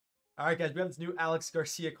All right, guys, we have this new Aleix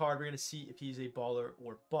Garcia card. We're going to see if he's a baller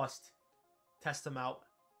or bust. Test him out.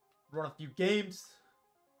 Run a few games.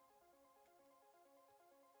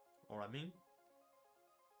 Know what I mean?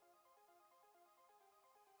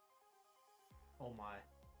 Oh, my.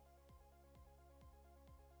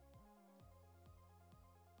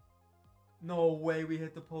 No way we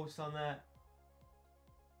hit the post on that.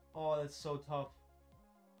 Oh, that's so tough.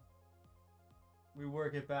 We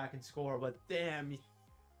work it back and score, but damn, he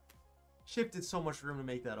shifted so much room to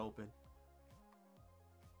make that open.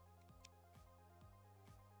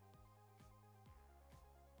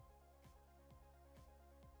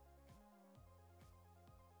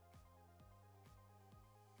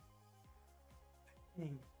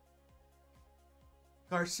 Dang.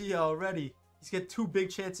 Garcia already. He's got 2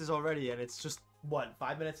 big chances already, and it's just, what,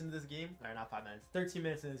 5 minutes into this game? Or not 5 minutes, 13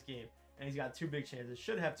 minutes in this game, and he's got 2 big chances.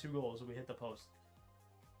 Should have 2 goals when we hit the post.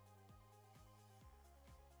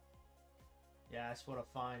 Yes, what a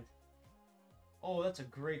find. Oh, that's a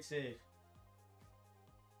great save.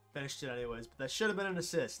 Finished it anyways, but that should have been an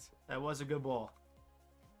assist. That was a good ball.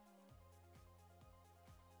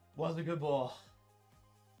 Was a good ball.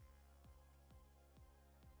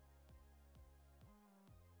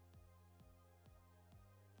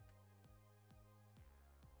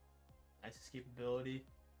 Nice escapability.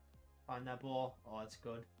 Find that ball. Oh, that's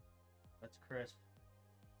good. That's crisp.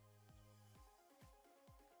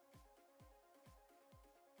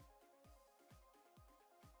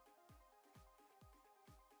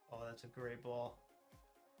 Oh, that's a great ball.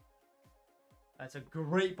 That's a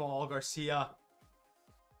great ball, Garcia.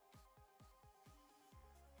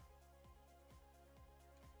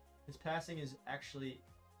 His passing is actually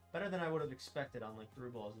better than I would have expected on like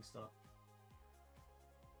through balls and stuff.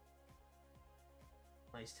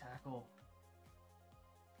 Nice tackle.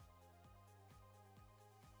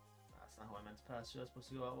 That's not how I meant to pass. You're supposed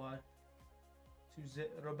to go out wide. To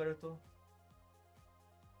Roberto.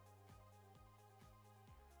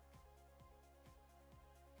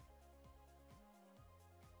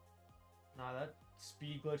 Nah, that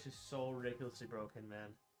speed glitch is so ridiculously broken, man.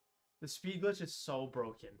 The speed glitch is so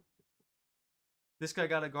broken. This guy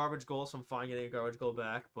got a garbage goal, so I'm fine getting a garbage goal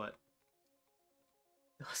back, but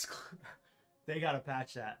they gotta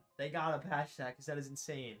patch that. They gotta patch that because that is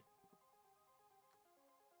insane.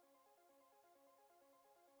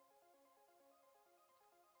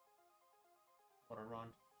 What a run.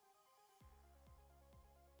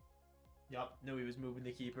 Yup, knew he was moving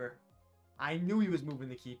the keeper. I knew he was moving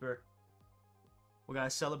the keeper. We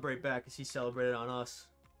gotta celebrate back because he celebrated on us.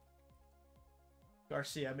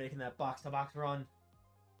 Garcia making that box-to-box run.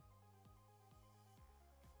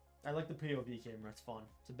 I like the POV camera. It's fun.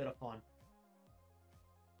 It's a bit of fun.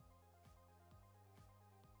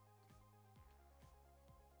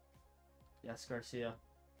 Yes, Garcia.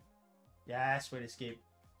 Yes, way to escape.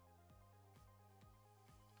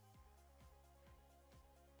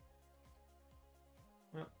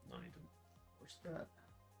 Well, no need to force that.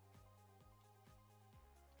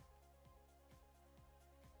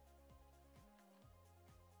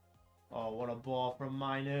 Oh, what a ball from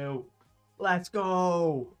Minu. Let's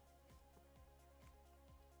go.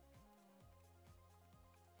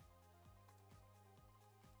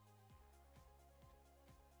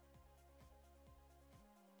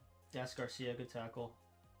 Yes, Garcia, good tackle.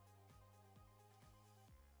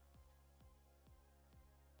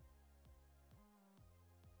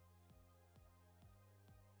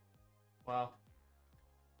 Wow.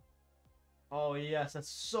 Oh, yes, that's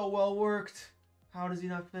so well worked. How does he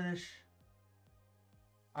not finish?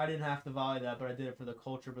 I didn't have to volley that, but I did it for the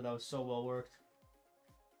culture, but that was so well worked.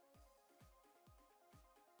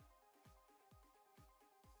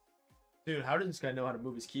 Dude, how does this guy know how to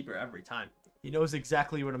move his keeper every time? He knows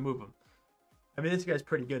exactly where to move him. I mean, this guy's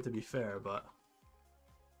pretty good, to be fair, but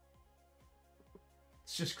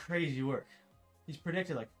it's just crazy work. He's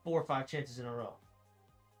predicted like 4 or 5 chances in a row.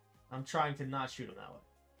 I'm trying to not shoot him that way.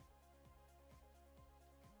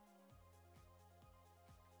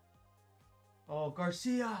 Oh,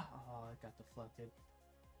 Garcia! Oh, it got deflected.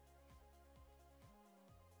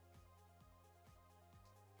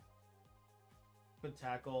 Good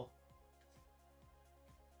tackle.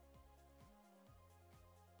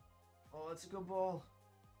 Oh, that's a good ball.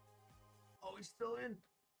 Oh, he's still in.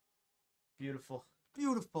 Beautiful.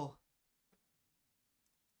 Beautiful.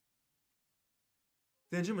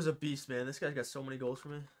 Danjum was a beast, man. This guy's got so many goals for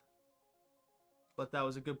me. But that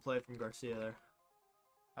was a good play from Garcia there.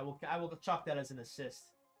 I will chalk that as an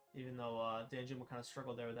assist, even though Danjum will kind of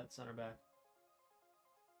struggle there with that center back.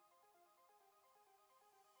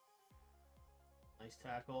 Nice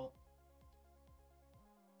tackle.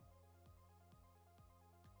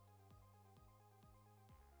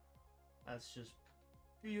 That's just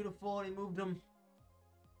beautiful. And he moved him.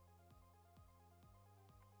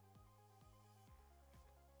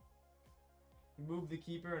 He moved the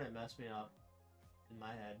keeper and it messed me up in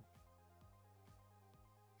my head.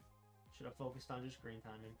 Should have focused on just green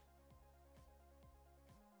timing.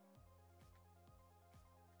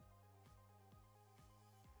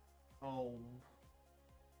 Oh. I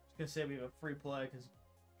was going to say we have a free play because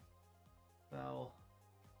foul.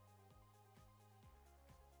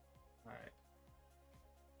 Alright.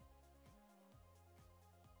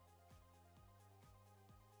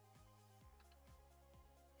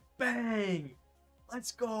 Bang!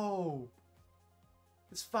 Let's go!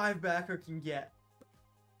 This 5-backer can get...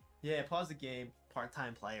 Yeah, pause the game.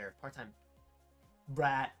 Part-time player. Part-time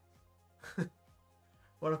brat.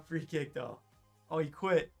 What a free kick, though. Oh, he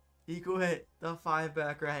quit. He quit. The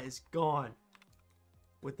 5-back rat is gone.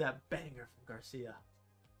 With that banger from Garcia.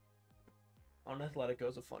 Unatletico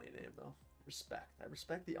is a funny name, though. Respect. I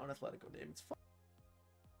respect the Unatletico name. It's fun.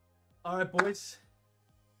 Alright, boys.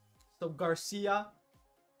 So, Garcia.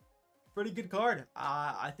 Pretty good card.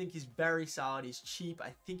 I think he's very solid. He's cheap.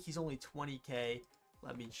 I think he's only 20k.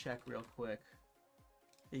 Let me check real quick.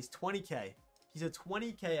 He's 20k. He's a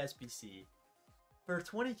 20k SBC. For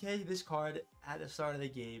 20k, this card at the start of the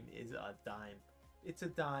game is a dime. It's a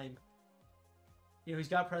dime. You know, he's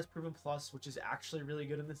got Press Proven Plus, which is actually really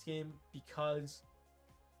good in this game because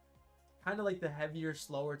kind of like the heavier,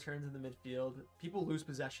 slower turns in the midfield. People lose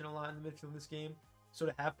possession a lot in the midfield in this game. So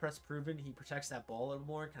to have Press Proven, he protects that ball a little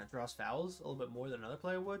more and kind of draws fouls a little bit more than another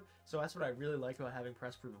player would. So that's what I really like about having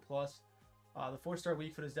Press Proven Plus. The 4-star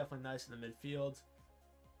weak foot is definitely nice in the midfield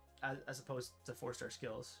as opposed to 4-star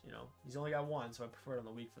skills. You know, he's only got 1, so I prefer it on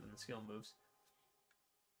the weak foot than the skill moves.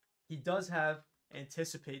 He does have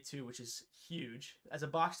Anticipate too, which is huge. As a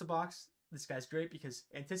box-to-box, this guy's great because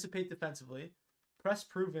Anticipate defensively, Press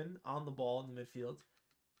Proven on the ball in the midfield.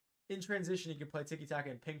 In transition, he can play tiki-taka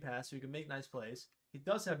and ping pass, so he can make nice plays. He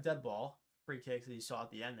does have dead ball, free kicks that you saw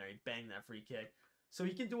at the end there. He banged that free kick. So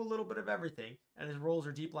he can do a little bit of everything, and his roles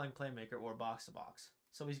are deep line playmaker or box-to-box.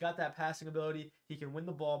 So he's got that passing ability. He can win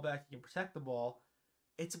the ball back. He can protect the ball.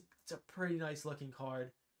 It's a pretty nice looking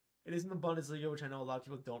card. It is in the Bundesliga, which I know a lot of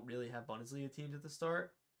people don't really have Bundesliga teams at the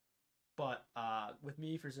start. But with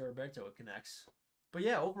me, for Roberto, it connects. But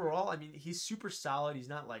yeah, overall, I mean, he's super solid. He's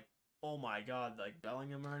not like, oh my god, like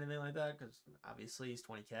Bellingham or anything like that, because obviously he's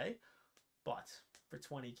 20k. But for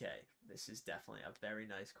 20k, this is definitely a very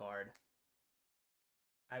nice card.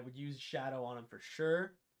 I would use Shadow on him for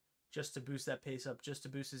sure, just to boost that pace up, just to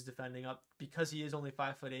boost his defending up. Because he is only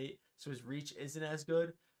 5'8", so his reach isn't as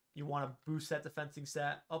good. You want to boost that defending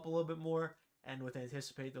stat up a little bit more, and with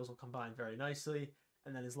Anticipate, those will combine very nicely.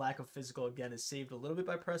 And then his lack of physical, again, is saved a little bit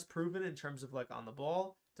by Press Proven in terms of like on the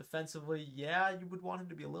ball. Defensively, yeah, you would want him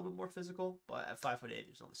to be a little bit more physical, but at 5'8",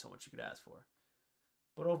 there's only so much you could ask for.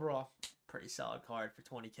 But overall, pretty solid card for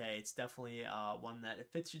 20k. It's definitely one that, if it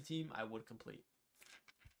fits your team, I would complete.